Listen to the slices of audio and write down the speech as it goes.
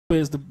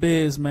Where's the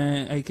Biz,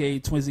 man, aka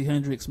Twizzy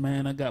Hendrix,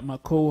 man. I got my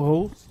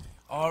co-host.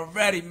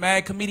 Already,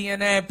 man. Comedian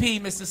MP,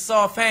 Mr.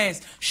 Soft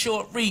Hands,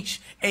 Short Reach,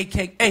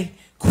 aka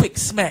Quick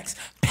Smacks.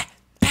 Pat,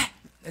 pat.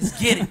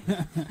 Let's get it.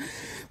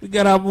 We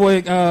got our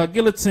boy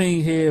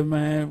Guillotine here,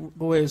 man.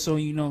 Go ahead, so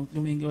you know,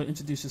 you go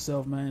introduce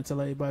yourself, man. Tell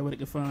everybody where they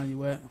can find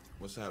you at.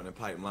 What's happening,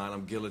 Pipeline?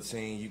 I'm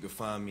Guillotine. You can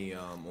find me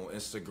on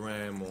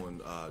Instagram,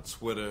 on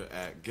Twitter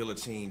at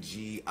Guillotine,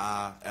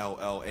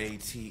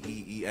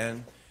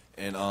 Gillateen.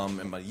 And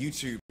my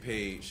YouTube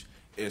page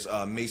is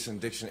Mason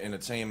Diction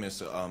Entertainment.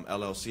 It's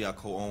LLC I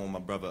co-own my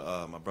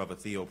brother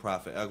Theo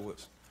Prophet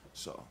Edwards.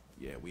 So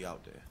yeah, we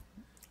out there.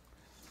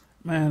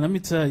 Man, let me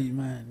tell you,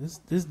 man,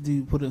 this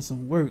dude put in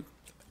some work.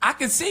 I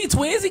can see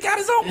Twins. He got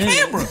his own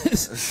camera.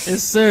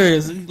 It's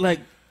serious. He's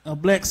like a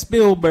Black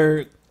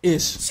Spielberg-ish.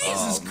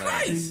 Jesus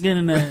Christ. He's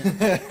getting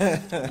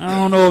that. I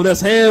don't know if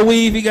that's hair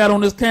weave he got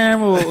on his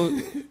camera or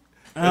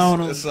I don't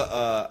know.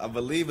 I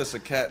believe it's a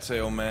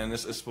cattail, man.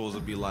 It's supposed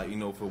to be like, you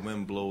know, if the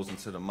wind blows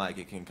into the mic,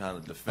 it can kind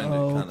of defend it,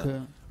 kind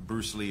of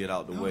Bruce Lee it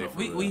out the way.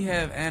 We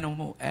have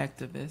animal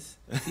activists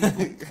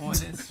people on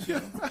this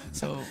show,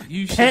 so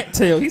you should.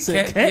 Cattail. He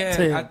said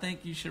cattail. Yeah, I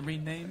think you should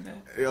rename that.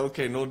 Yeah,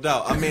 okay, no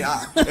doubt. I mean,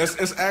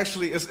 it's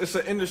actually it's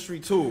an industry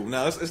tool.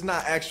 Now it's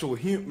not actual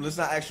human. It's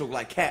not actual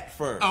like cat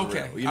fur.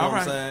 Okay, you know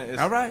what I'm saying?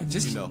 It's, all right,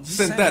 just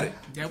synthetic.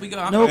 There we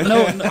go.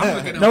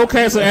 No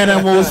cats or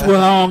animals were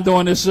harmed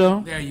during this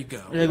show. There you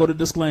go. There go the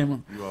disclaimer.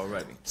 You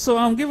already.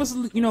 So give us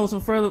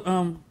some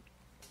further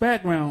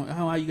background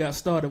how you got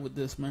started with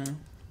this, man.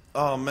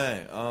 Oh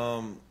man,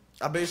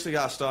 I basically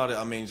got started.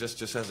 I mean,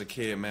 just as a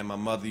kid, man. My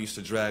mother used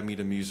to drag me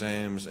to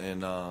museums,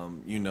 and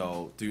you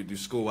know, through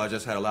school, I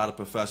just had a lot of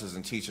professors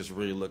and teachers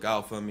really look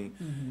out for me.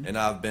 And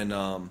I've been,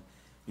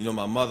 you know,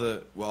 my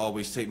mother would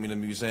always take me to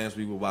museums.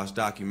 We would watch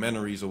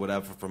documentaries or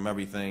whatever from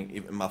everything.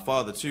 Even my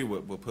father too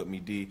would put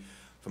me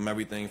from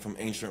everything from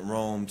ancient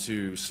Rome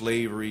to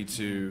slavery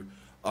to,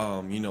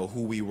 you know,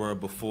 who we were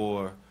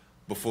before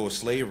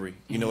slavery.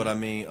 You know what I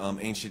mean?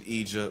 Ancient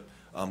Egypt.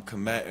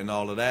 Kemet and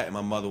all of that, and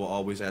my mother will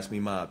always ask me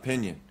my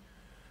opinion.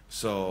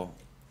 So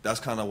that's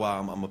kind of why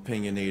I'm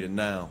opinionated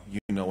now, you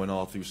know, and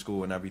all through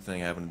school and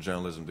everything, having a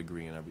journalism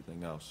degree and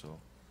everything else. So,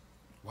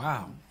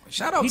 wow!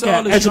 Shout out he to got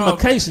all the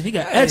education. strong. He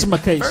got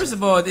education. First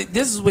of all,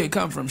 this is where it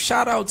comes from.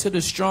 Shout out to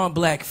the strong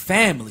black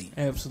family.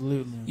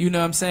 Absolutely. You know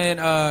what I'm saying?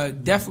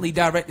 Definitely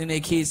directing their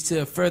kids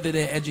to further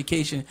their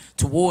education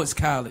towards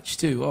college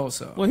too.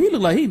 Also. Well, he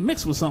looked like he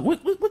mixed with something.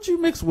 What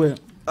you mixed with?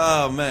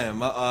 Oh man,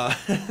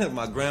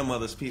 my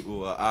grandmother's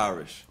people are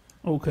Irish.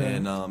 Okay.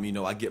 And you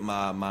know, I get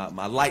my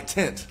light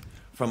tint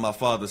from my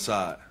father's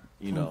side.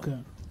 You know. Okay.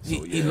 So,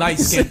 yeah. He light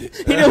skinned it.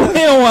 he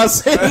don't want to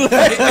say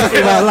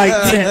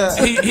light tint.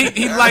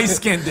 He light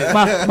skinned it.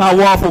 My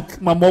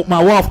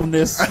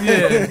waffleness.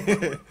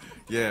 Yeah.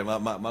 Yeah,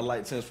 my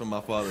light tints from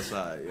my father's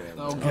side.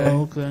 Yeah. Okay.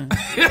 Oh, okay.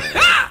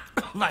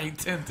 Light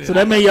tinted. So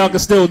that means y'all can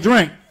still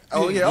drink.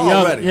 Oh yeah,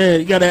 already. Yeah,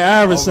 you got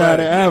that Irish side.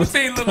 That Irish.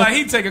 He look like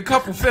he take a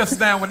couple fifths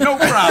down with no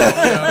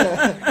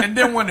problem, and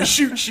then want to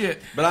shoot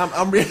shit. But I'm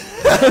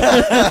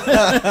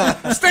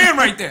stand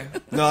right there.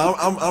 No,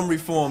 I'm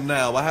reformed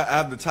now. I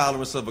have the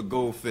tolerance of a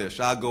goldfish.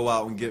 I go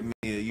out and get me,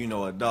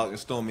 a dark and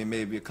stormy,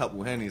 maybe a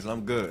couple Hennies, and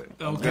I'm good.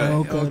 Okay.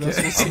 I'm good.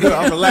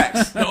 I'm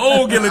relaxed. The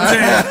old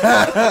Guillotine.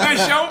 Hey,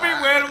 show me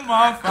where the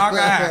motherfucker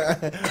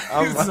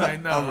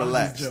at. I'm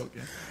relaxed. Just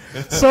joking.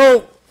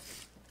 So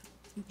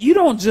you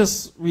don't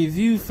just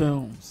review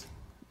films.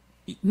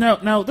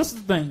 Now this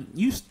is the thing.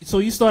 You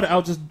started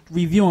out just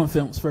reviewing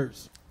films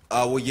first.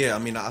 Well, yeah. I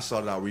mean, I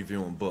started out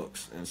reviewing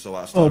books, and so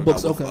I started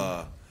books, out with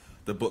okay.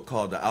 The book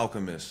called The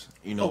Alchemist.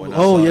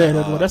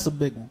 That's a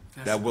big one.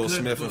 That Will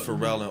Smith book.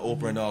 and Pharrell and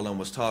Oprah and all them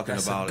was talking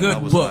That's about a it. And good I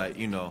was book.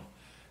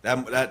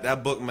 like,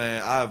 that book,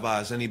 man. I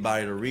advise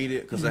anybody to read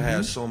it because it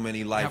has so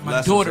many life my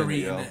lessons. daughter in it,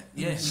 reading yo. it.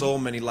 Yeah. So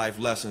many life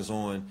lessons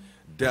on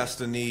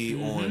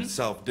destiny, on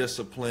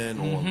self-discipline,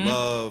 on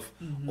love,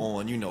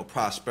 on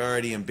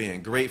prosperity and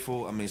being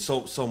grateful. I mean,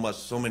 so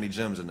many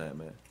gems in that,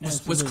 man.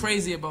 What's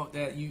crazy about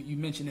that? You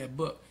mentioned that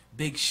book.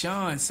 Big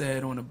Sean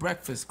said on the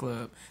Breakfast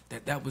Club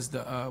that was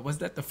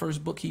the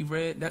first book he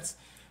read. That's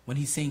when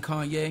he seen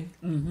Kanye,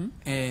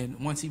 and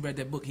once he read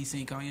that book, he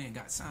seen Kanye and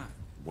got signed.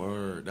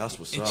 Word, that's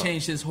what's It up.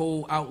 changed his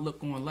whole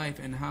outlook on life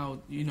and how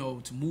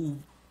to move,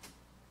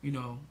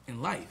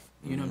 in life.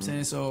 You know what I'm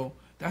saying? So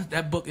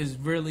that book is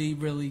really,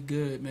 really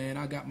good, man.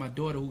 I got my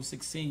daughter who's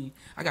 16.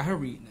 I got her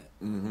reading it,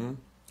 and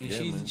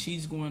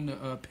she's going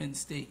to Penn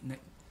State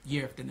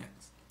year after next.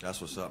 That's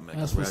what's up, man.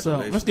 That's what's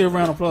up. Let's get a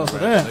round of applause for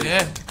that.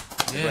 Yeah.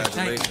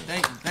 Congratulations.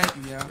 Thank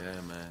you, y'all.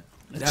 Yeah, man.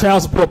 The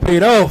child support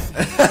paid off.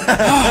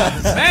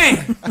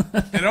 Man,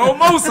 it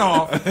almost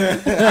off.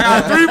 I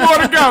got 3 more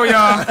to go,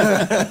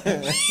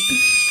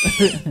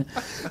 y'all.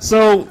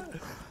 So,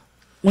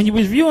 when you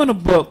reviewing a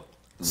book,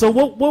 so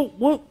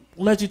what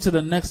led you to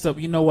the next step?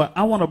 You know what?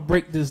 I want to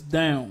break this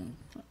down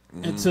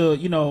into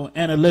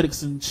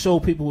analytics and show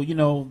people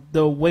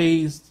the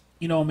ways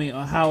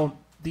how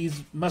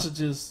these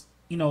messages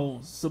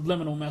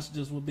subliminal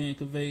messages were being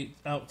conveyed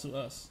out to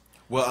us.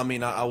 Well, I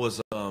mean, I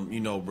was, you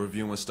know,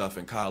 reviewing stuff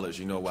in college.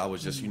 You know, I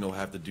was just, you know,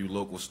 have to do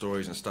local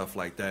stories and stuff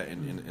like that.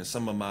 And in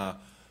some of my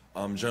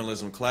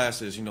journalism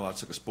classes, you know, I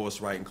took a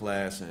sports writing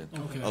class, and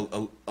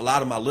a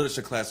lot of my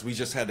literature classes, we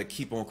just had to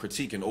keep on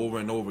critiquing over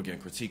and over again,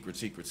 critique.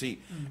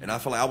 And I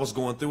feel like I was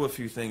going through a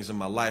few things in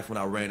my life when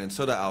I ran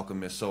into The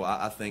Alchemist. So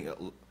I think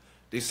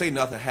they say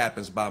nothing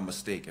happens by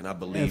mistake, and I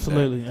believe that.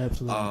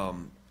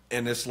 Absolutely.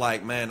 And it's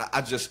like, man,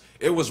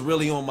 it was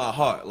really on my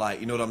heart. Like,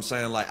 you know what I'm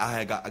saying? Like,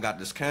 I got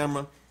this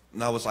camera,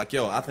 and I was like,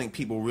 yo, I think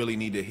people really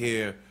need to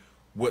hear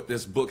what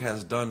this book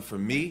has done for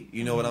me.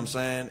 You know what I'm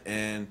saying?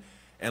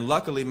 And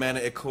luckily, man,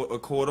 it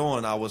caught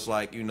on. I was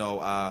like, you know,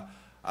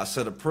 I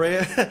said a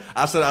prayer.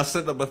 I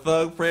sent up a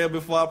thug prayer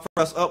before I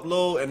press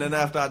upload. And then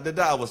after I did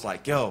that, I was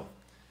like, yo,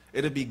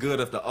 it'd be good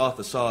if the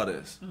author saw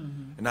this.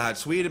 And I had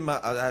tweeted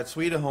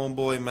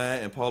homeboy,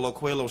 man, and Paulo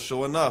Coelho,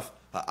 sure enough,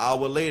 an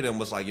hour later, and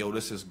was like, yo,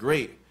 this is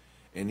great.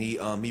 And he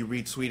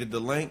retweeted the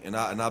link, and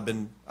I've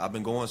been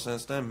going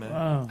since then, man.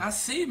 Wow. I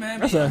see, man.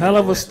 That's a hell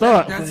of a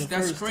start.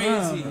 That's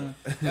crazy. Time,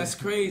 That's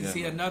crazy. Yeah.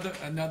 See,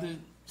 another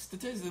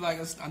statistic, like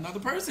another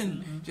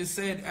person just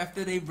said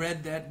after they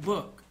read that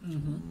book,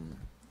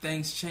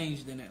 things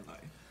changed in their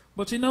life.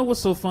 But you know what's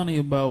so funny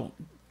about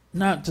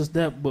not just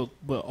that book,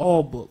 but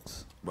all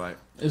books, Right.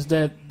 is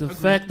that the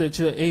fact that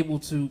you're able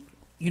to,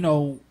 you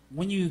know,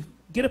 when you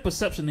get a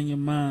perception in your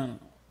mind,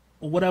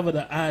 or whatever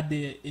the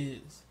idea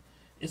is,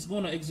 it's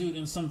going to exude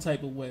in some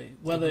type of way.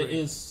 Whether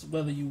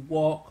you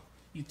walk,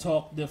 you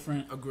talk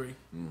different. Agree.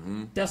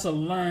 That's a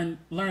learned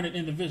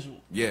individual.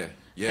 Yeah.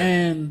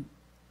 And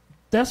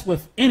that's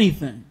with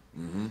anything.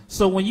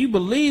 So when you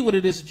believe what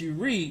it is that you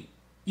read,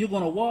 you're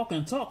going to walk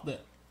and talk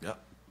that. Yep.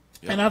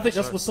 And I think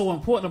that's what's so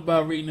important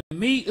about reading. To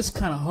me, it's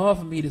kind of hard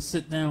for me to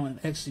sit down and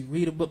actually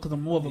read a book because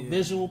I'm more of a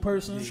visual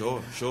person.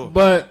 Sure.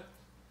 But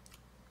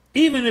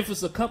even if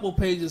it's a couple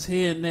pages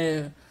here and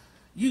there,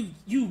 you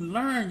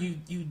learn,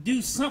 you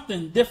do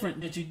something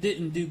different that you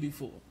didn't do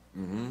before.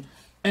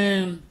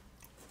 And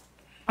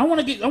I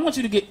want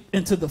you to get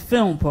into the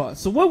film part.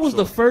 So what was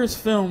the first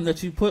film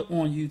that you put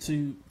on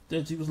YouTube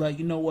that you was like,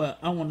 you know what,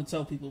 I want to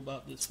tell people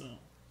about this film?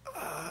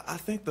 I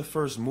think the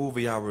first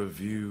movie I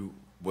reviewed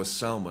was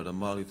Selma, the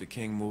Martin Luther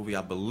King movie.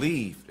 I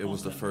believe it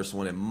was the first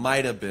one. It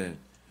might have been,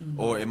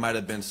 or it might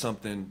have been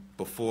something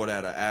before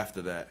that or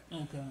after that.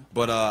 Okay.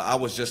 But I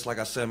was just, like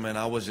I said, man,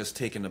 I was just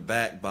taken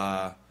aback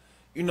by,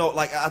 you know,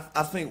 like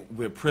I think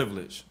we're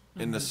privileged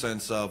in the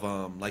sense of,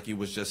 like you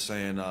was just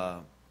saying,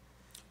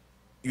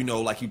 you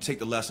know, like you take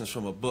the lessons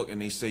from a book and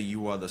they say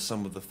you are the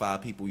sum of the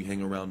 5 people you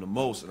hang around the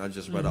most. And I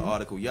just read an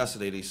article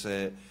yesterday. They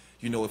said,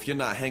 you know, if you're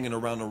not hanging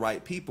around the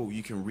right people,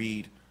 you can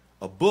read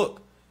a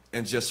book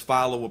and just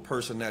follow a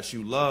person that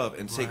you love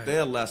and take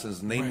their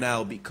lessons, and they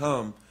now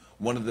become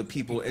one of the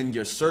people in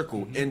your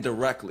circle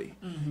indirectly.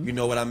 You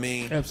know what I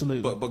mean?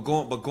 Absolutely. But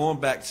going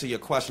back to your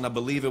question, I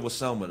believe it was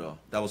Selma though.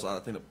 That was I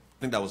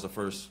think that was the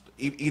first,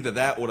 either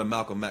that or the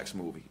Malcolm X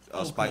movie,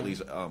 Spike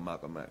Lee's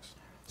Malcolm X.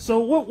 So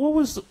what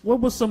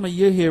was some of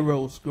your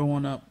heroes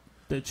growing up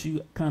that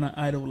you kind of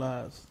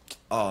idolized?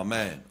 Oh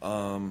man,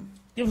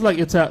 Give us like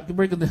your top.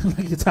 Break it down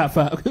like your top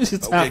 5. Give us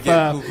your top okay,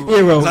 5 cool.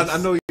 heroes. I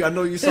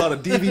know you saw the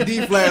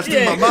DVD flash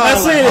through my mind. I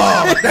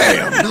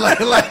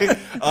Like,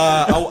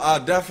 oh damn!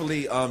 I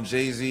definitely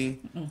Jay-Z.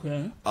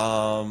 Okay.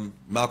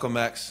 Malcolm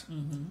X,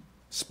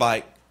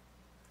 Spike.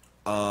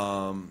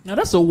 Now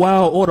that's a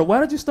wild order. Why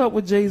did you start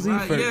with Jay-Z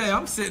first? Yeah,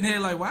 I'm sitting here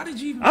like, why did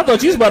you even... I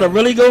thought you was about to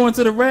really go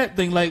into the rap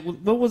thing. Like,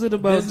 what was it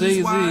about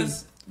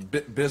Jay-Z?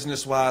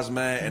 Business-wise,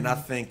 man, and I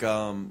think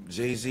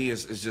Jay-Z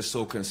is just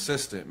so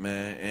consistent,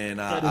 man. And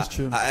that is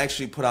true. I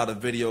actually put out a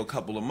video a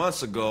couple of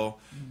months ago.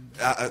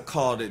 I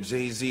called it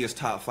Jay-Z is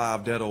top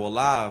 5 dead or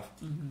alive,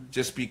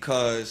 just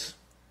because,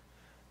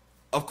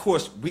 of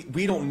course,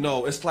 we don't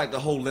know. It's like the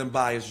whole Len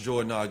Bias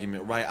Jordan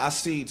argument, right? I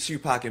see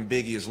Tupac and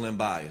Biggie as Len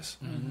Bias.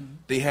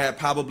 They had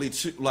probably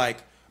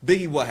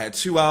Biggie had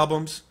 2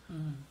 albums.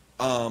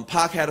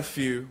 Pac had a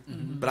few,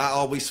 but I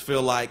always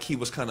feel like he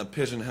was kind of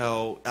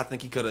pigeonholed. I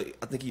think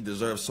he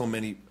deserved so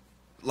many.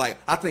 Like,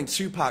 I think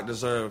Tupac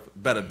deserved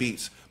better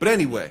beats. But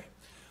anyway,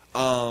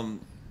 I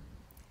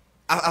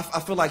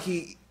feel like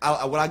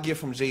what I get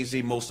from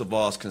Jay-Z most of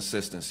all is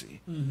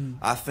consistency.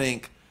 I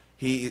think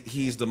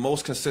he's the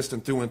most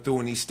consistent through and through,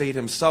 and he stayed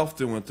himself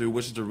through and through,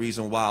 which is the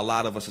reason why a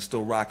lot of us are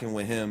still rocking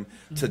with him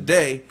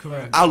today.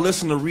 Correct. I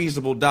listen to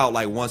Reasonable Doubt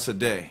like once a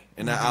day,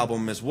 and that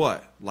album is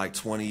what, like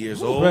 20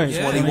 years old, right.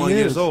 21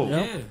 years old.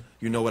 Yeah.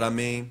 You know what I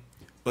mean?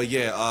 But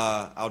yeah,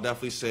 I'll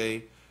definitely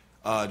say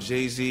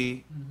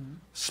Jay-Z,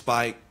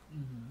 Spike.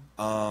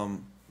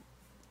 I'm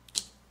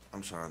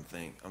trying to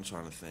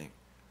think.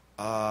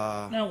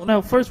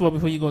 Now, first of all,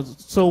 before you go,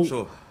 so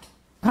Sure.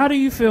 how do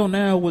you feel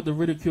now with the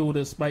ridicule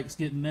that Spike's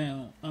getting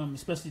now,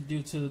 especially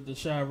due to the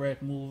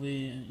Chirac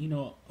movie and, you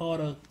know, all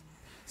the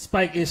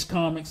Spike-ish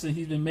comics that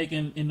he's been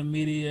making in the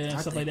media and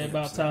stuff like that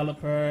about Tyler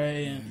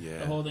Perry and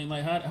the whole thing?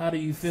 Like, how do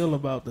you feel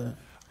about that?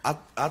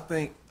 I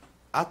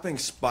think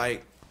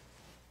Spike,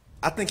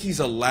 I think he's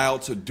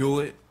allowed to do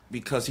it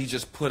because he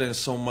just put in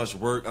so much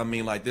work. I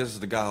mean, like, this is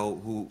the guy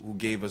who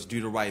gave us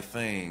Do the Right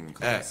Thing,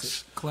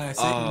 X,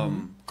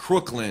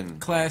 Crooklyn,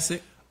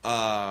 classic.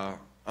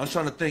 I'm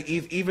trying to think.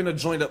 Even a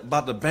joint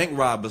about the bank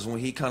robbers when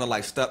he kind of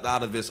like stepped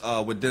out of his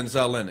with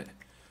Denzel in it.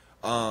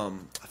 I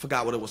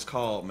forgot what it was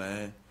called,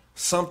 man.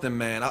 Something,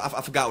 man.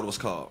 I forgot what it was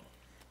called.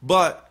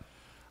 But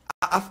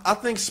I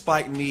think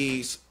Spike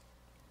needs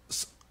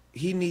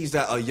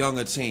that a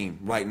younger team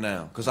right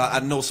now, because I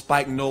know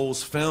Spike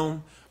knows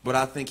film, but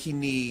I think he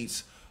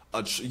needs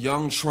a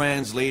young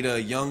translator, a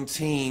young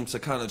team to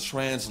kind of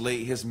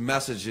translate his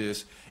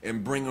messages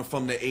and bring them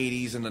from the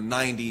 80s and the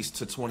 90s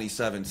to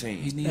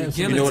 2017.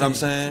 You know what I'm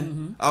saying?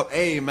 Mm-hmm. Oh,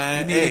 hey,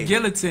 man. You need a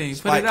guillotine.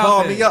 Spike,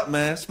 call me up,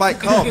 man. Spike,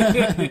 call me.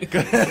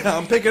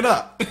 I'm picking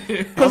up.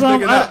 Because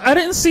I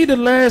didn't see the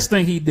last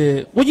thing he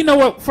did. Well, you know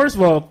what? First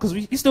of all, because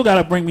you still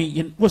got to bring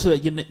me, what's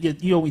it,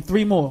 you owe me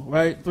 3 more,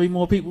 right? 3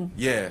 more people?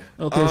 Yeah.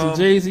 Okay, so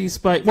Jay-Z,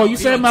 Spike. Well, you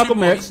said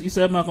Malcolm X. You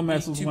said Malcolm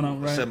X was one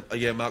of them, right?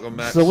 Yeah, Malcolm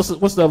X. So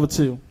what's the other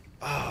 2?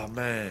 Oh,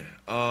 man.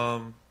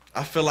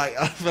 I feel like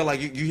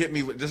you hit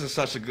me with, this is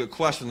such a good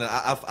question that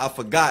I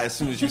forgot as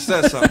soon as you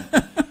said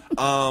something.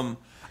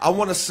 I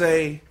want to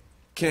say,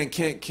 can I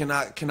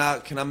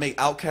make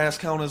Outkast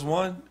count as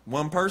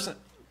one person?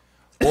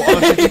 Or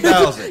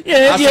 150,000?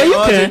 Yeah, you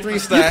can. You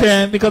stacks.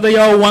 can, because they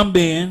all one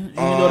band.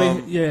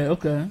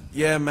 Okay.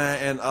 Yeah, man,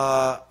 and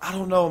I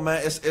don't know,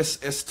 man.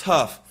 It's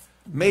tough.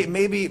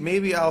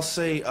 Maybe I'll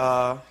say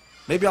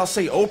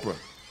Oprah.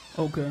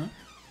 Okay.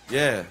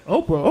 Yeah.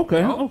 Oprah.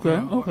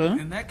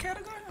 Okay. In that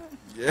category?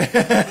 Yeah.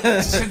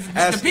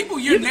 The people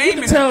you're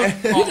naming, you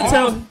can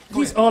tell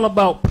he's all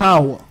about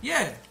power.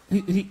 Yeah.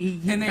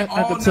 And they're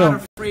all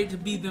not afraid to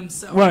be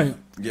themselves. Right.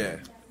 Yeah.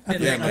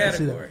 In that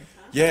category.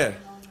 Yeah.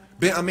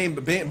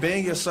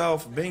 Being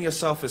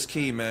yourself is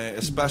key, man.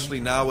 Especially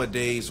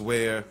nowadays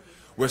where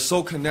we're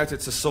so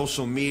connected to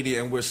social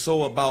media and we're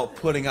so about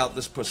putting out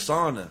this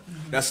persona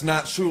that's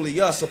not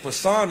truly us, a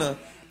persona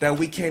that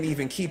we can't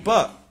even keep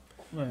up.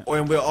 Right.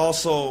 And we're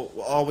also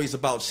always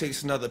about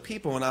chasing other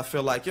people, and I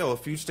feel like,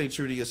 if you stay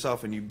true to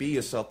yourself and you be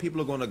yourself,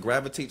 people are going to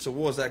gravitate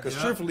towards that, because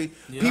truthfully,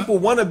 people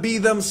want to be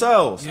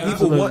themselves.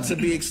 People want to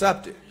be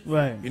accepted.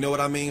 Right. You know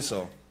what I mean?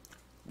 So,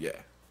 yeah.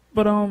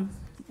 But well,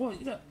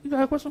 you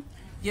got a question?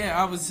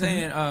 Yeah, I was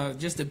saying,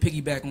 just to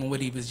piggyback on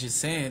what he was just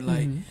saying,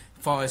 like,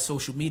 as far as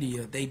social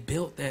media, they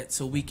built that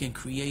so we can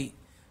create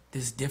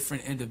this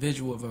different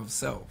individual of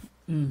ourselves.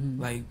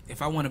 Like,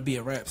 if I want to be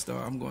a rap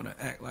star, I'm going to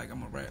act like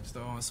I'm a rap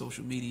star on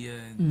social media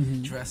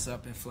and dress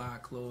up in fly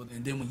clothes.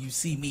 And then when you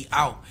see me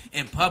out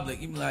in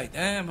public, you be like,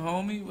 damn,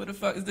 homie, where the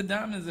fuck is the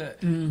diamonds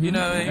at? You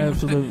know what I mean?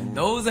 Absolutely.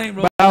 Those ain't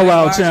Bow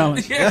Wow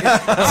challenge. You know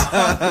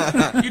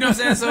what I'm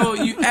saying? So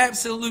you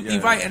absolutely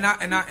right. And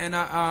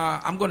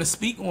I'm going to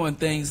speak on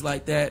things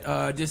like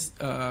that. This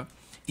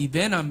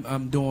event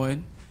I'm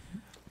doing.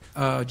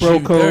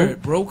 June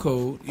 3rd, Bro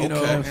Code, you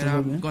know, and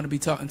I'm going to be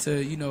talking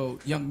to,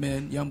 young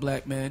men, young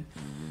black men,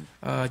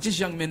 just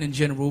young men in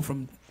general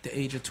from the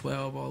age of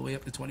 12 all the way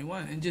up to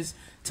 21, and just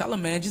tell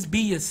them, man, just be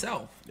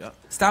yourself. Yep.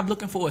 Stop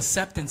looking for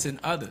acceptance in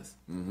others.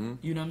 You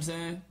know what I'm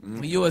saying?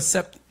 When you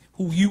accept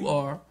who you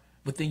are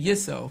within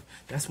yourself,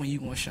 that's when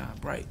you're going to shine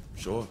bright.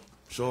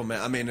 Sure,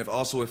 man. I mean,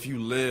 if you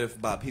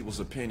live by people's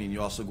opinion,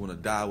 you're also going to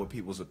die with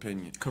people's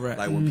opinion. Correct.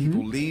 Like, when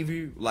people leave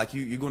you, like,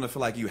 you're going to feel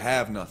like you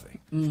have nothing.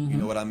 You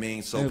know what I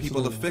mean? So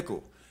people are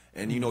fickle.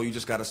 And, you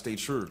just got to stay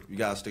true. You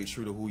got to stay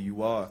true to who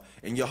you are.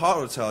 And your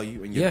heart will tell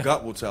you, and your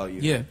gut will tell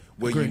you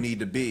where you need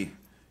to be.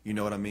 You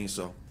know what I mean?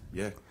 So,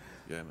 yeah,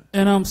 man.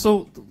 And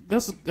so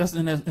that's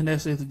and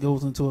that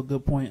goes into a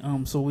good point.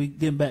 So we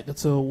getting back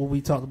to what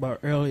we talked about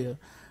earlier.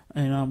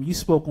 And you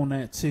spoke on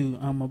that too,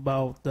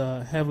 about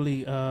the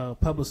heavily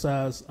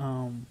publicized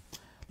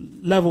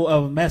level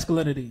of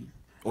masculinity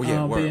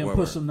being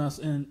pushed on us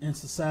in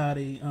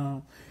society.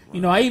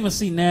 I even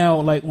see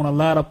now, like, on a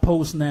lot of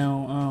posts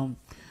now,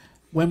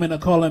 women are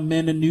calling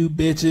men the new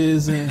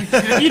bitches, and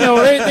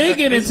they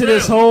get into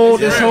this whole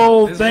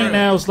thing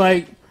now. It's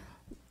like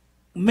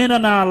men are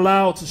not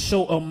allowed to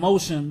show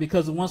emotion,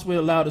 because once we're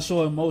allowed to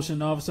show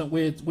emotion, all of a sudden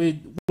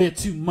we're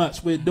too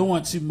much. We're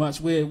doing too much.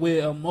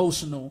 We're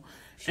emotional.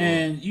 Sure.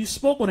 And you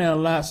spoke on that a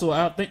lot, so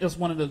I think that's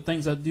one of the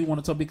things I do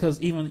want to talk, because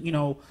even,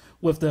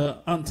 with the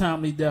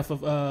untimely death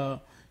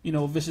of,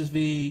 Vicious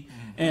V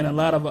and a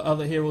lot of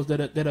other heroes that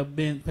have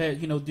been,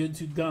 due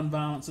to gun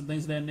violence and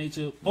things of that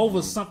nature,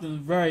 over something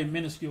very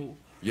minuscule.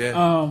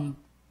 Yeah.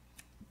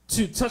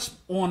 To touch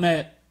on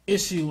that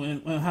issue,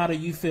 and how do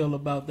you feel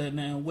about that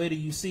now? Where do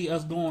you see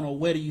us going, or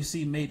where do you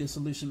see Made the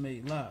Solution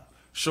Made Live?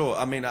 Sure.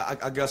 I mean,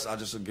 I guess I'll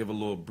just give a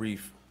little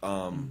brief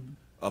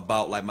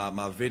about, like,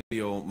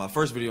 my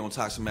first video on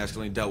toxic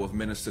masculinity dealt with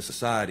Menace to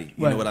Society.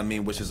 You know what I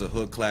mean, which is a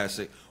hood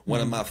classic,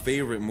 one of my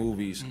favorite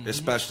movies,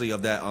 especially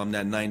of that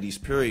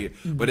 90s period.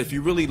 But if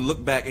you really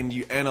look back and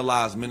you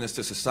analyze Menace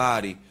to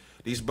Society,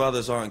 these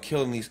brothers aren't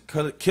killing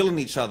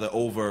each other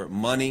over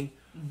money,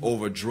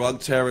 over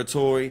drug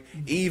territory,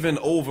 even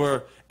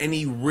over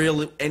any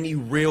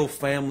real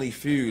family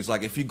feuds.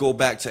 Like if you go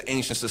back to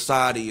ancient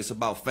society, it's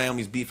about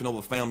families beefing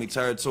over family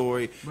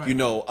territory, Right. you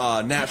know,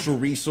 natural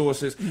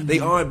resources. They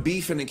aren't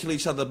beefing and kill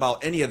each other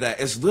about any of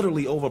that. It's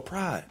literally over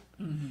pride.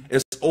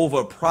 It's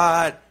over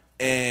pride,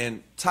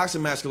 and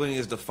toxic masculinity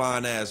is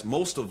defined as,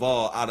 most of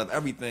all, out of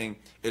everything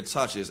it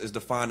touches, is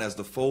defined as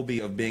the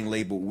phobia of being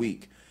labeled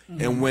weak.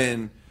 And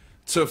when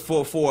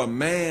for a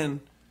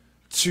man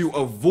to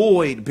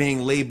avoid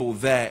being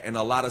labeled that, in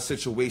a lot of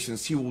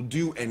situations, he will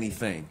do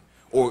anything,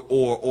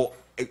 or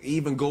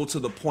even go to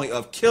the point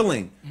of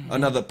killing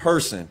another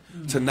person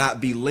to not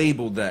be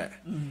labeled that.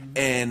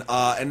 And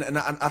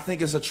I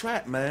think it's a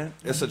trap, man.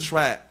 It's a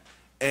trap.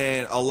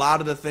 And a lot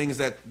of the things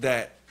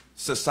that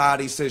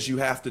society says you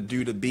have to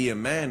do to be a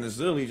man is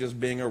literally just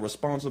being a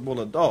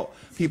responsible adult.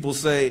 People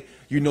say,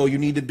 you know, you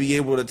need to be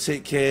able to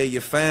take care of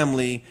your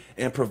family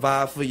and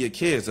provide for your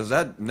kids. Does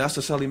that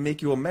necessarily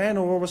make you a man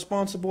or a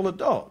responsible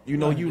adult? You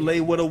know, you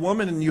lay with a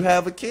woman and you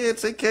have a kid,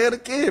 take care of the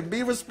kid,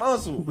 be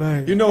responsible.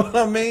 Right. You know what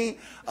I mean?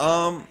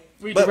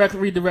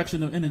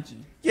 Redirection of energy.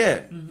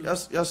 Yeah,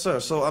 yes, sir.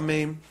 So I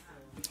mean,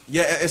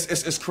 yeah,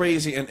 it's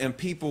crazy, and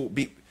people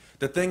be.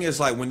 The thing is,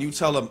 like, when you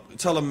tell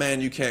a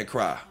man you can't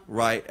cry,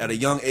 right? At a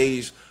young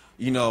age,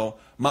 you know,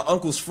 my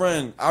uncle's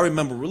friend, I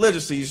remember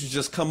religiously, used to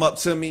just come up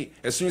to me.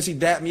 As soon as he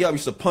dapped me up, he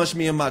used to punch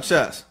me in my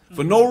chest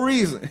for no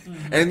reason.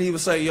 And he would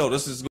say, yo,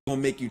 this is going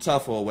to make you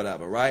tougher or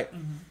whatever, right?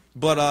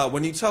 But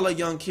when you tell a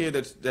young kid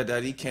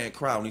that he can't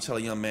cry, when you tell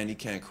a young man he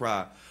can't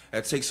cry,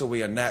 that takes away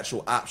a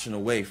natural option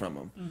away from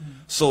him.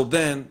 So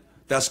then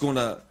that's going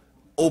to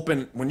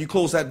open, when you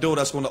close that door,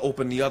 that's going to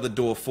open the other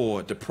door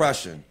for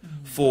depression,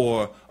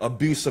 for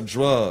abuse of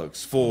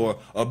drugs, for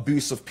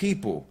abuse of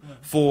people,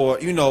 for,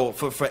 you know,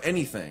 for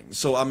anything.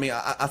 So I mean,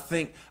 I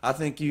think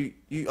you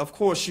of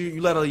course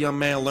you let a young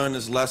man learn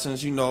his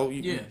lessons. You know,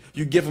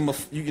 you give him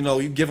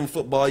you give him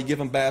football, you give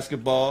him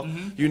basketball.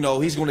 You know,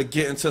 he's going to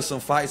get into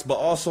some fights, but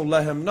also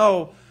let him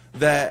know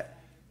that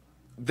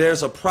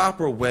there's a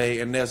proper way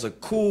and there's a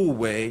cool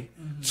way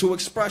to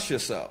express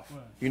yourself.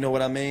 You know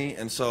what I mean?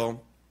 And so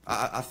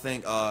I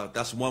think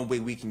that's one way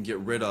we can get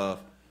rid of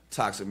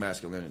toxic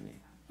masculinity.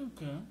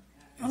 Okay,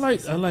 I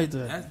like that. I like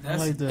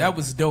that. That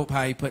was dope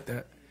how he put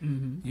that.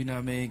 You know what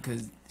I mean?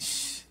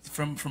 Because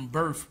from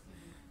birth,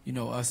 you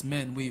know, us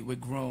men, we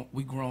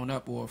grown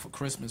up, or for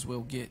Christmas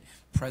we'll get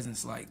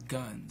presents like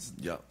guns,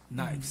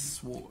 knives,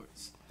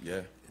 swords.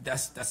 Yeah,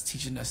 that's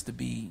teaching us to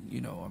be,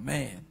 you know, a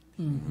man.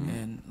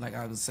 And like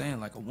I was saying,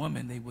 like a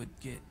woman, they would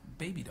get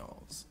baby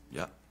dolls,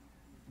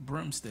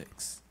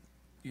 broomsticks,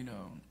 you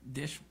know,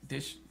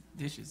 dishes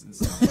and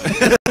stuff.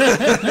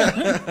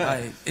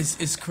 Like,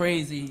 it's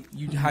crazy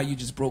how you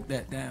just broke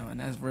that down, and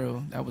that's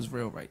real. That was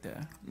real right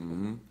there.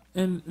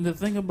 And the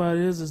thing about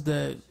it is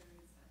that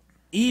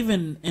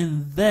even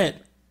in that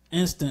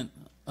instant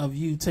of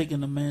you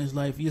taking a man's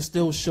life, you're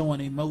still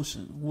showing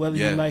emotion, whether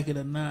you like it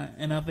or not.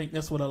 And I think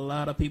that's what a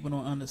lot of people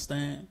don't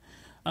understand.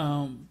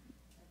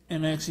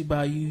 And actually,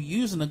 by you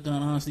using a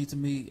gun, honestly, to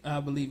me, I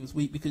believe it's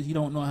weak, because you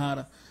don't know how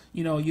to,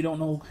 you know, you don't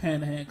know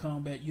hand-to-hand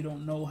combat. You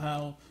don't know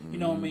how, you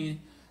know what I mean?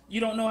 You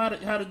don't know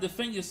how to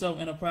defend yourself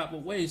in a proper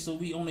way. So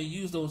we only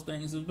use those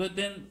things. But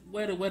then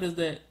where does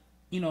that,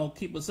 you know,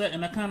 keep us at?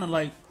 And I kind of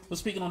like was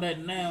speaking on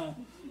that now,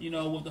 you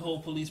know, with the whole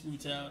police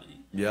brutality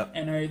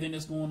and everything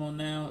that's going on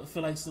now. I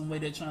feel like some way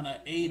they're trying to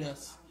aid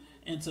us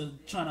into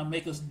trying to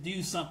make us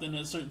do something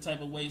in a certain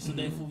type of way, so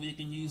therefore we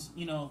can use,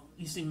 you know,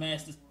 you see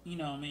mass, you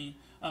know what I mean,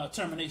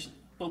 termination.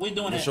 But we're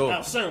doing it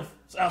ourselves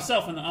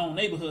in our own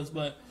neighborhoods,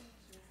 but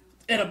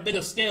at a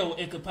bigger scale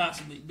it could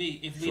possibly be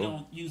if we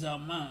don't use our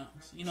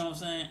minds. You know what I'm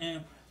saying?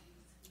 And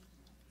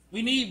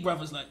we need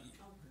brothers like you.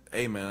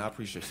 Hey man, I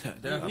appreciate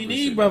that. We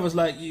need brothers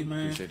like you,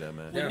 man. Appreciate that,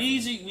 man. We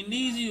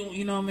need you,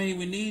 you know what I mean?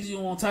 We need you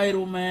on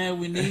title, man.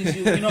 We need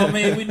you, you know what I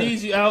mean? We need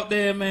you out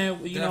there,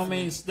 man. You know what I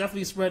mean?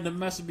 Definitely spread the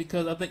message,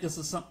 because I think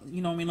it's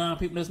you know what I mean, a lot of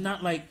people, it's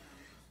not like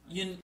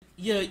you're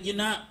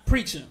not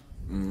preaching.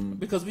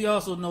 Because we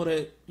also know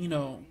that, you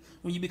know,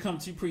 when you become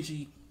too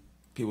preachy,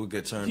 people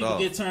get turned off.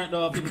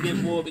 People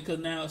get bored, because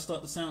now it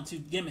starts to sound too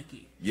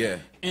gimmicky. Yeah.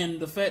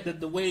 And the fact that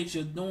the way that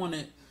you're doing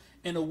it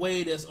in a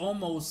way that's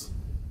almost,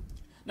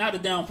 not to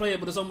downplay it,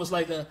 but it's almost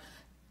like a,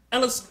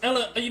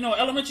 you know,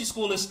 elementary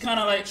school is kind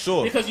of like,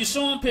 because you're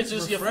showing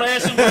pictures, you're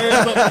flashing words,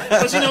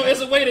 but you know,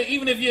 it's a way that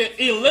even if you're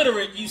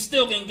illiterate, you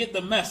still can get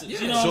the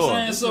message. You know what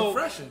I'm saying? So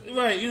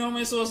right, you know what I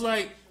mean? So it's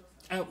like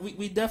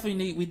we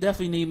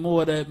definitely need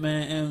more of that,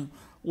 man. And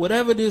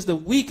whatever it is that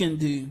we can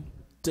do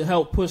to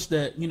help push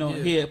that, you know,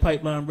 here at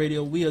Pipeline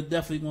Radio, we are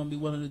definitely going to be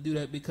willing to do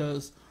that,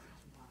 because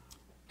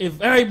if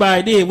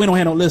everybody did, we don't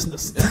have no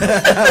listeners.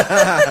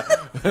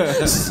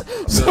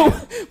 So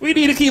we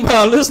need to keep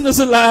our listeners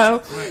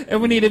alive,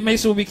 and we need to make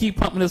sure we keep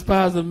pumping this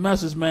positive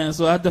message, man.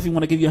 So I definitely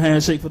want to give you a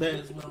handshake for that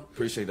as well.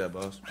 Appreciate that,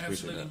 boss.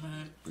 Absolutely,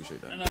 man.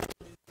 Appreciate that.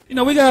 And, You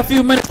know, we got a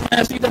few minutes,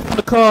 man, so you definitely want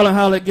to call and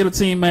holler at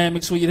Guillotine, man.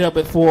 Make sure you help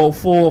at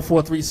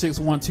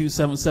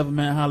 404-436-1277,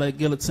 man. Holler at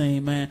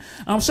Guillotine, man.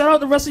 Shout out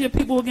the rest of your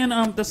people again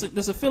that's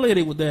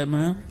affiliated with that,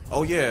 man.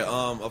 Oh yeah,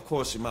 of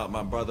course,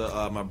 my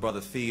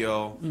brother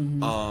Theo,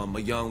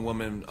 a young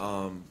woman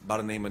by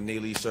the name of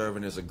Neely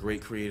Servin is a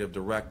great creative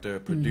director,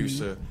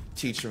 producer,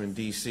 teacher in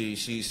DC.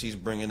 She's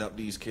bringing up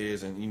these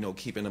kids and, you know,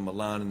 keeping them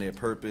aligned in their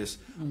purpose.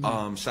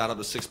 Shout out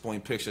to 6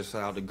 Point Pictures,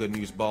 shout out to Good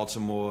News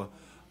Baltimore.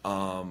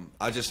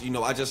 I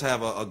just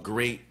have a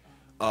great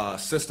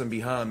system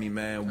behind me,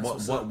 man.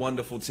 One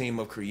wonderful team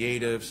of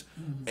creatives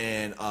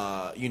and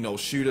you know,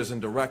 shooters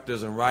and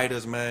directors and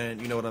writers, man.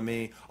 You know what I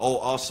mean? Oh,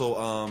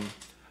 also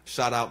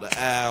shout out to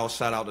Al,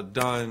 shout out to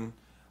Dunn,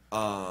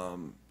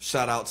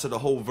 shout out to the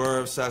whole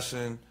Verve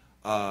session.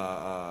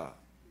 Yeah,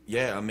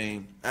 I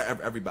mean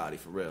everybody,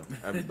 for real,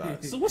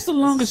 everybody. So what's the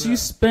longest you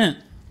spent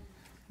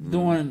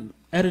doing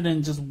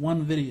editing just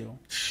one video?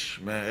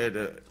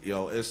 Man,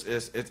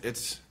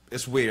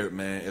 it's weird,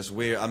 man. It's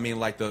weird. I mean,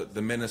 like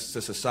the Menace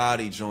to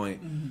Society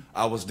joint,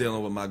 I was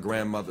dealing with my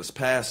grandmother's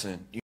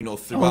passing, you know,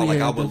 throughout.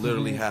 Like, I would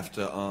literally have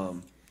to,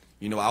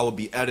 you know, I would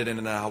be editing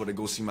and I would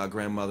go see my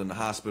grandmother in the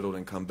hospital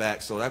and come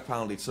back. So that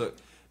probably took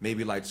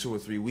maybe like 2 or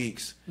 3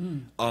 weeks.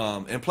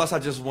 And plus, I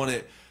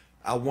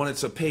wanted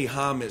to pay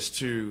homage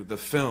to the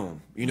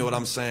film. You know what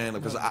I'm saying?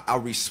 Because I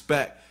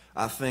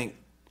think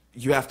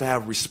you have to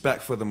have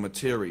respect for the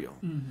material.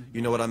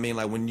 You know what I mean?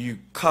 Like, when you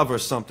cover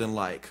something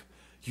like,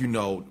 you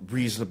know,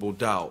 Reasonable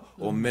Doubt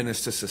or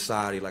Menace to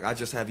Society, like, I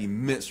just have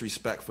immense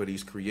respect for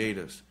these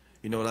creators.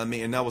 You know what I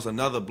mean? And that was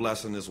another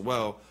blessing as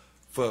well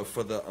for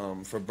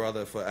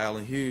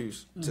Alan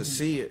Hughes to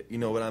see it. You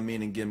know what I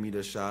mean? And give me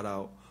the shout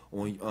out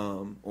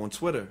on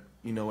Twitter.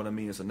 You know what I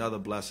mean? It's another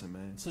blessing,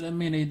 man. So that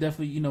mean they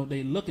definitely, you know,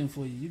 they looking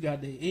for you. You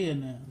got their ear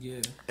now.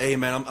 Yeah. Hey,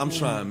 man, I'm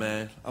trying,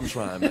 man. I'm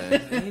trying,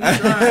 man. You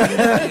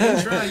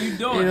trying. You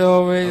doing it. You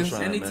know what I mean?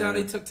 Anytime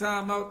they took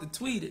time out to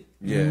tweet it,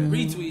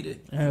 retweet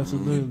it.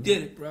 Absolutely. You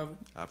did it, brother.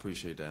 I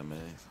appreciate that, man.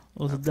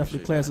 Well, it's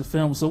definitely classic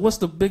film. So what's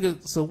the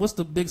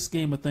big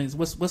scheme of things?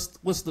 What's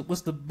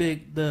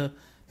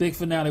the big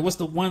finale? What's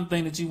the one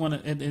thing that you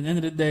want to, at the end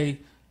of the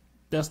day,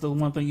 that's the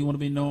one thing you want to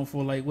be known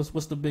for? Like,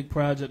 what's the big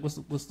project? What's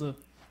the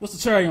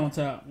cherry on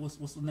top?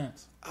 What's the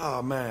next?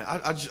 Oh man,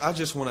 I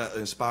just want to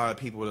inspire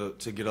people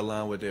to get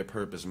aligned with their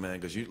purpose, man.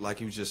 Because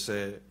like you just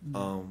said,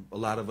 a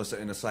lot of us are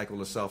in a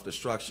cycle of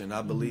self-destruction.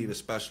 I believe,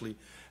 especially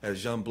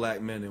as young black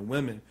men and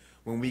women,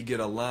 when we get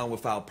aligned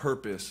with our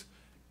purpose,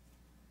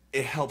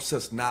 it helps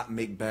us not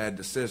make bad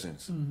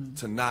decisions.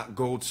 To not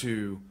go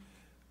to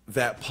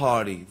that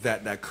party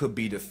that could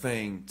be the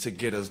thing to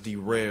get us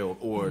derailed,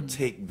 or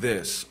take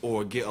this,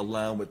 or get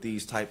aligned with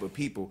these type of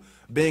people.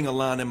 Being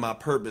aligned in my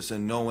purpose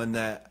and knowing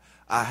that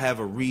I have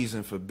a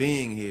reason for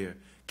being here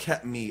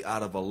kept me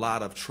out of a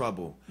lot of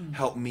trouble,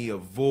 helped me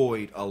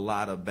avoid a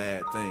lot of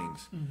bad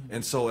things.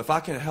 And so if I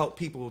can help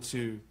people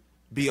to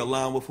be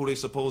aligned with who they're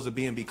supposed to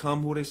be and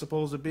become who they're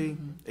supposed to be,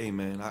 hey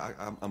man,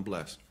 I'm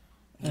blessed.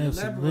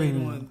 Elaborate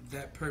on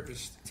that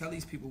purpose. Tell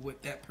these people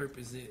what that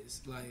purpose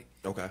is. Like,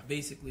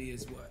 basically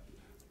is what?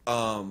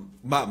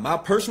 My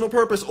personal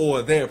purpose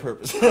or their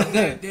purpose?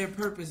 their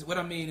purpose. What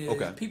I mean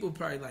is, people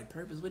probably like,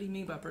 purpose? What do you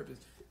mean by purpose?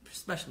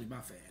 Especially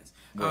my fans.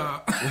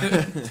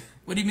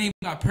 What do you mean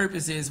by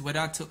purpose is, what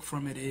I took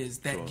from it is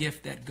that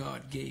gift that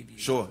God gave you.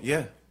 Sure,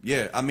 yeah.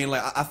 I mean,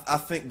 like, I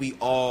think we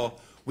all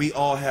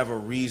have a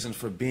reason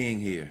for being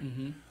here.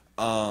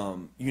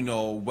 You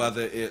know,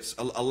 whether it's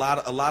a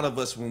lot of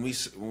us, when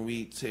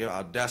we tear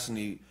our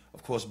destiny,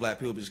 of course, black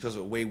people, because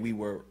of the way we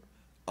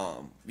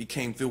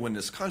came through in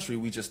this country,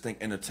 we just think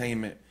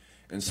entertainment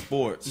and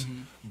sports.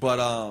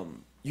 But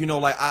you know,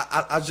 like,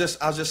 I'll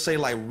just say,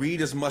 like,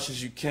 read as much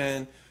as you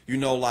can. You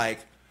know, like,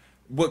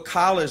 what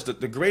college,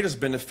 the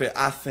greatest benefit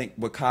I think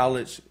what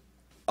college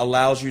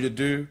allows you to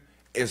do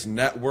is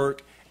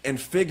network and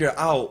figure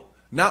out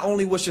not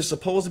only what you're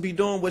supposed to be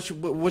doing, what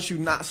you're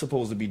not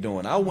supposed to be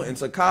doing. I went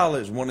into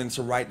college wanting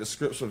to write the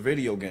scripts for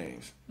video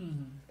games,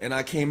 and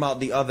I came out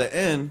the other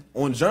end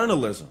on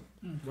journalism.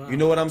 You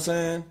know what I'm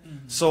saying?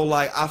 So,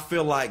 like, I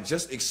feel like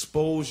just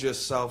expose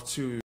yourself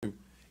to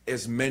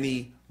as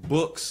many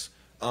books.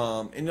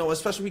 And, you know,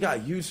 especially we got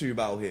YouTube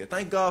out here.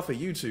 Thank God for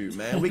YouTube,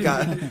 man. We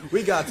got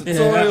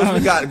tutorials. We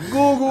got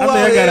Google.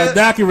 I think I got a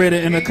doctorate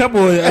in a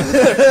couple of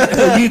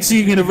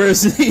YouTube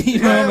university.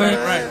 You know what I mean?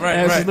 Right.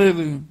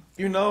 Absolutely.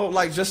 You know,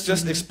 like,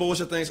 just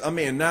exposure things. I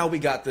mean, now we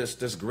got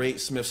this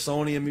great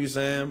Smithsonian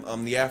Museum,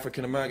 the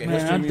African American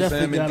History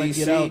Museum in DC.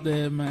 Get out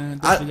there, man.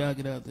 Definitely gotta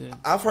get out there.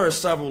 I've heard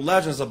several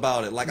legends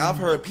about it. Like, I've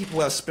heard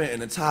people have spent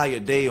an entire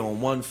day on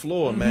one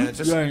floor, man.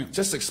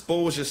 Just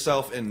expose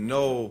yourself and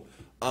know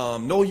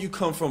you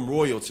come from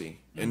royalty,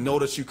 and know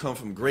that you come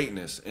from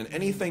greatness, and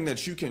anything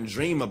that you can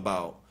dream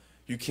about,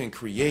 you can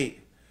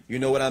create. You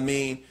know what I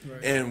mean?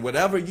 And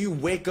whatever you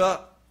wake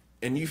up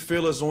and you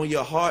feel is on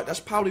your heart,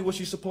 that's probably what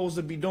you're supposed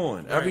to be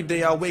doing. Every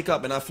day I wake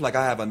up and I feel like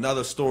I have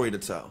another story to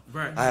tell.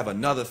 I have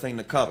another thing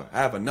to cover. I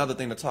have another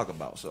thing to talk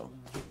about. So,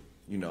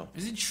 you know.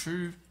 Is it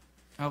true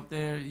out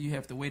there you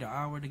have to wait an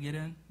hour to get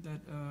in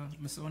that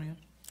Smithsonian?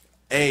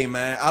 Hey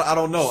man, I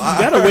don't know. You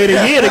gotta wait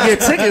a year to get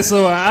tickets,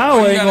 so an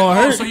hour ain't gonna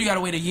hurt. So you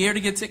gotta wait a year to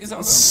get tickets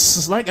also?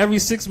 It's like every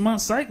 6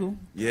 month cycle.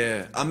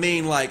 Yeah, I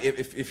mean, like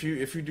if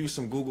you do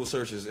some Google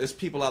searches, it's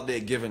people out there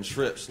giving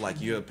trips.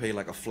 Like you'll pay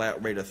like a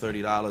flat rate of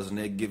 $30, and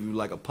they give you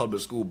like a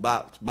public school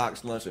box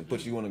lunch and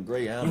put you on a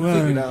Greyhound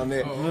and take you down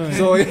there. Right.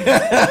 So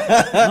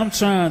yeah. I'm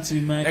trying to,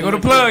 man. They go to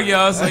plug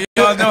y'all, so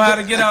y'all know how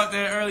to get out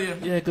there earlier.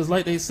 Yeah, because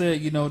like they said,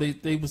 you know,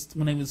 they was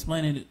when they was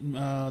explaining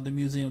the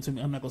museum to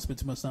me. I'm not gonna spend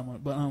too much time on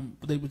it, but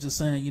they were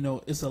just saying, you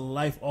know, it's a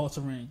life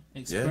altering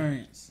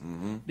experience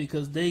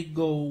because they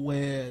go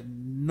where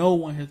no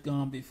one has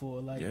gone before.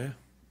 Like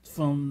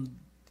from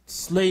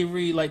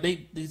slavery, like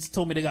they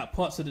told me they got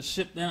parts of the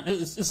ship down.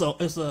 It's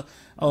a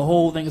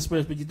whole thing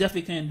experience, but you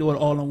definitely can't do it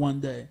all in one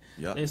day.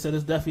 Yep. They said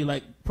it's definitely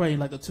like probably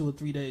like a 2 or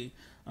 3 day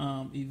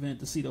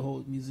event to see the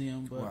whole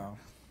museum. But wow.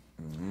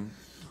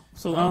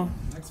 So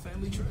next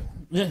family trip.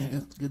 Yeah,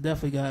 you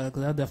definitely got,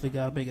 because I definitely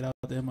got to make it out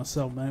there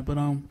myself, man. But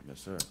yes,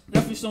 sir.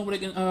 Definitely show where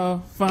they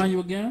can find you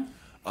again.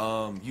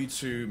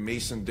 YouTube,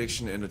 Mason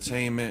Diction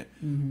Entertainment.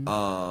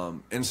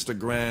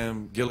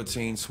 Instagram,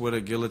 Guillotine. Twitter,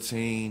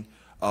 Guillotine.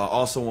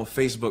 Also on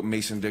Facebook,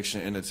 Mason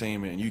Diction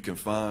Entertainment, and you can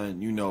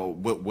find, you know,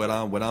 what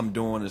I'm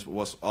doing is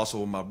what's also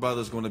what my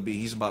brother's going to be.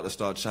 He's about to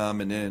start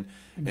chiming in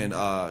and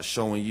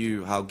showing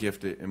you how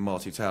gifted and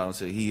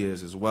multi-talented he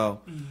is as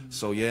well.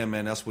 So yeah,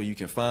 man, that's where you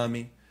can find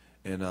me,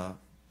 and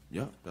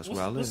yeah, that's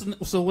where I live.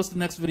 So what's the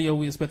next video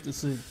we expect to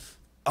see?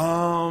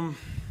 I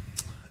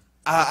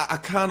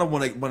kind of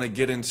want to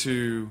get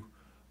into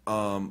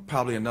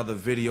probably another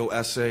video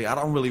essay. I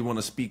don't really want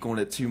to speak on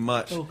it too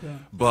much,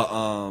 but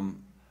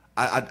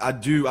I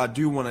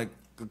do want to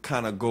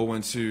kind of go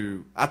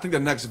into. I think the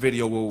next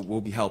video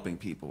will be helping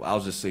people.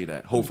 I'll just say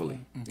that. Hopefully,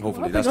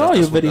 hopefully. I think all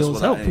your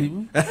videos help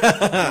people.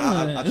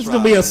 It's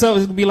gonna be it's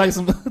gonna be like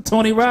some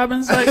Tony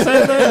Robbins like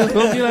that. It's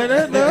gonna be like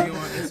that.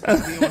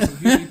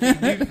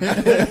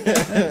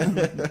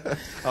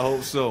 I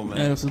hope so, man.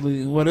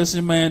 Absolutely. Well, this is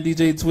your man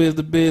DJ Twiz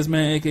the Biz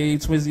Man, aka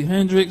Twizzy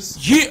Hendrix.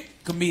 Yeah,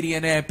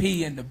 comedian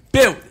RP in the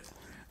building.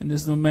 And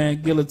this is my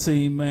man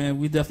Guillotine, man.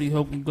 We definitely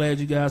hope and glad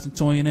you guys are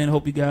tuning in.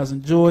 Hope you guys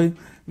enjoy.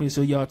 Make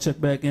sure y'all check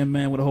back in,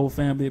 man, with the whole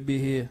family will be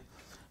here.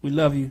 We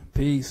love you.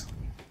 Peace.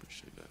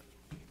 Appreciate that.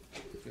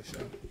 Good show.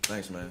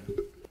 Thanks, man.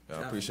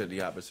 I appreciate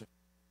the opportunity.